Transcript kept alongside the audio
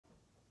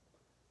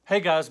Hey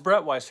guys,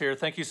 Brett Weiss here.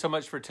 Thank you so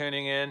much for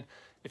tuning in.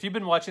 If you've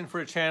been watching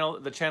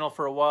the channel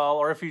for a while,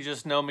 or if you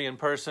just know me in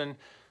person,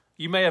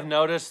 you may have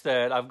noticed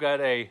that I've got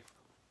a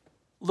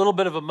little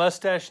bit of a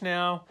mustache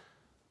now.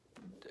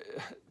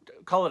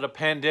 Call it a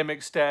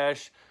pandemic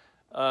stash.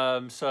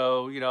 I've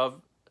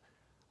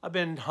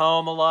been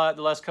home a lot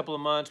the last couple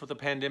of months with the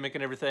pandemic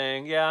and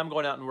everything. Yeah, I'm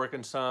going out and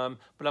working some,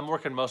 but I'm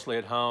working mostly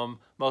at home,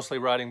 mostly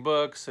writing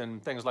books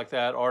and things like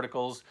that,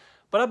 articles.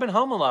 But I've been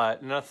home a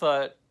lot, and I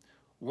thought,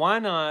 why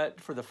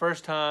not, for the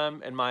first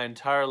time in my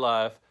entire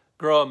life,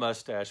 grow a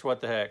mustache?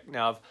 What the heck?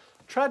 Now, I've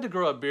tried to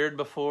grow a beard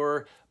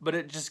before, but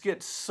it just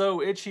gets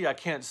so itchy I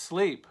can't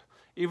sleep.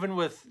 Even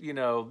with,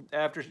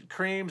 after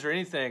creams or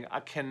anything, I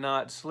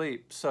cannot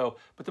sleep. So,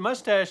 but the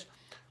mustache,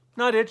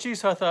 not itchy,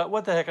 so I thought,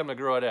 what the heck, I'm gonna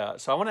grow it out.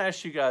 So I wanna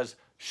ask you guys,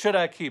 should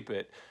I keep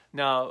it?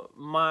 Now,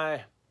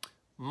 my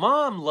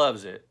mom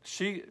loves it.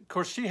 Of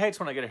course, she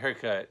hates when I get a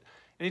haircut.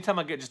 Anytime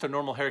I get just a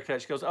normal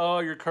haircut, she goes, oh,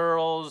 your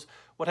curls,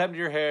 what happened to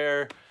your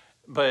hair?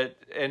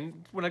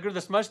 And when I grew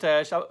this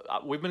mustache,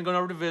 we've been going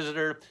over to visit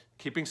her,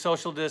 keeping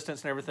social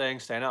distance and everything,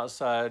 staying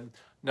outside.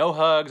 No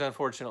hugs,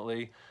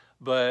 unfortunately,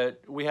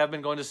 but we have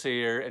been going to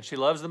see her, and she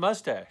loves the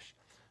mustache.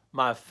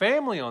 My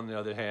family, on the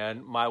other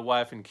hand, my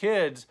wife and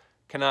kids,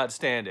 cannot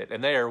stand it,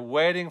 and they are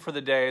waiting for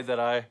the day that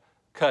I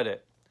cut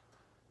it.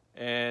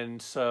 And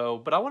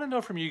so, but I want to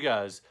know from you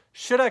guys,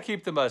 should I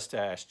keep the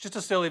mustache? Just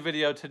a silly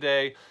video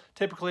today.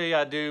 Typically,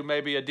 I do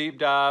maybe a deep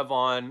dive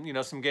on,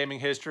 some gaming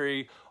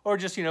history, or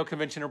just,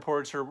 convention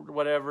reports or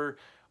whatever,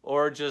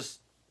 or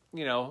just,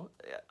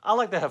 I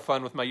like to have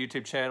fun with my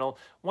YouTube channel.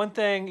 One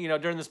thing,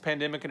 during this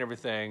pandemic and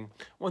everything,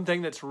 one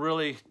thing that's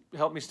really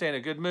helped me stay in a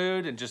good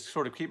mood and just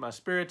sort of keep my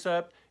spirits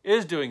up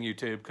is doing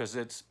YouTube, because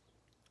it's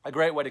a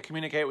great way to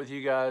communicate with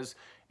you guys,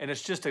 and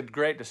it's just a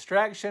great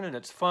distraction, and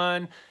it's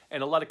fun.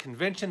 And a lot of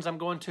conventions I'm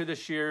going to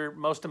this year,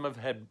 most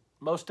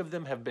of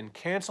them have been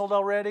canceled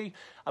already.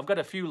 I've got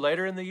a few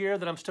later in the year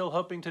that I'm still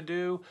hoping to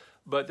do,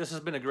 but this has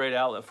been a great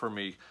outlet for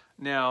me.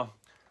 Now,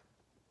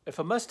 if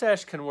a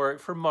mustache can work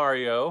for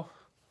Mario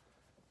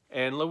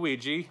and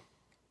Luigi,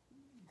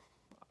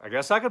 I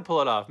guess I could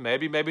pull it off.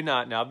 Maybe, maybe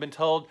not. Now, I've been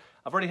told,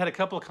 I've already had a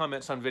couple of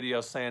comments on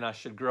videos saying I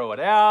should grow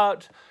it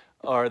out,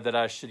 or that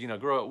I should,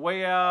 grow it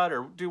way out,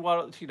 or do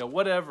what,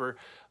 whatever.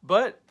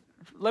 But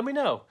let me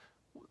know.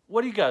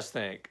 What do you guys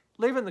think?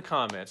 Leave it in the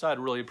comments. I'd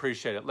really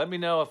appreciate it. Let me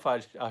know if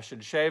I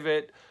should shave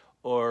it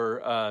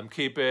or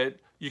keep it.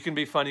 You can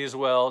be funny as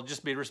well.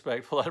 Just be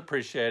respectful. I'd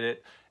appreciate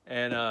it.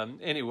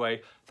 And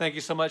anyway, thank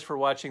you so much for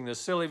watching this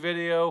silly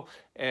video.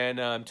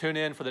 And tune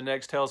in for the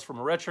next Tales from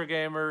a Retro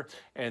Gamer.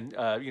 And,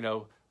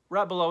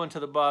 right below and to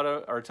the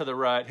bottom, or to the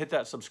right, hit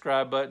that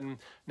subscribe button.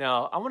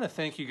 Now, I want to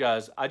thank you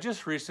guys. I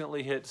just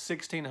recently hit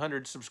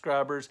 1,600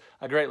 subscribers.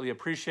 I greatly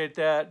appreciate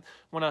that.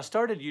 When I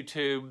started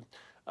YouTube,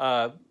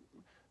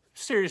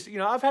 seriously,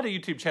 I've had a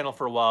YouTube channel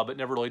for a while, but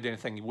never really did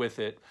anything with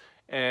it.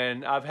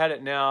 And I've had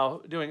it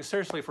now doing it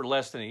seriously for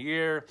less than a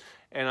year.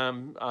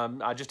 And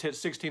I just hit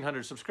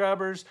 1,600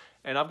 subscribers,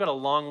 and I've got a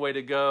long way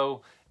to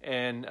go.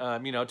 And,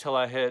 till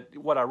I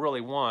hit what I really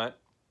want,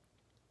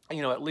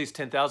 at least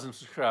 10,000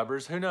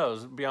 subscribers. Who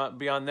knows?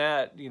 Beyond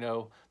that,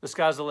 the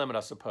sky's the limit,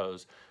 I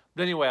suppose.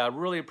 But anyway, I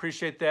really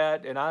appreciate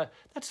that, and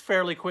that's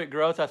fairly quick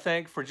growth, I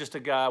think, for just a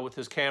guy with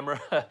his camera,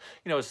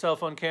 his cell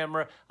phone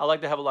camera. I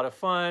like to have a lot of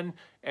fun,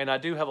 and I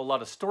do have a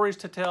lot of stories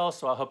to tell,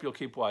 so I hope you'll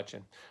keep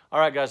watching.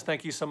 All right, guys,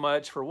 thank you so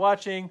much for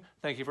watching.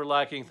 Thank you for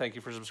liking. Thank you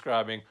for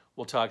subscribing.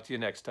 We'll talk to you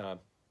next time.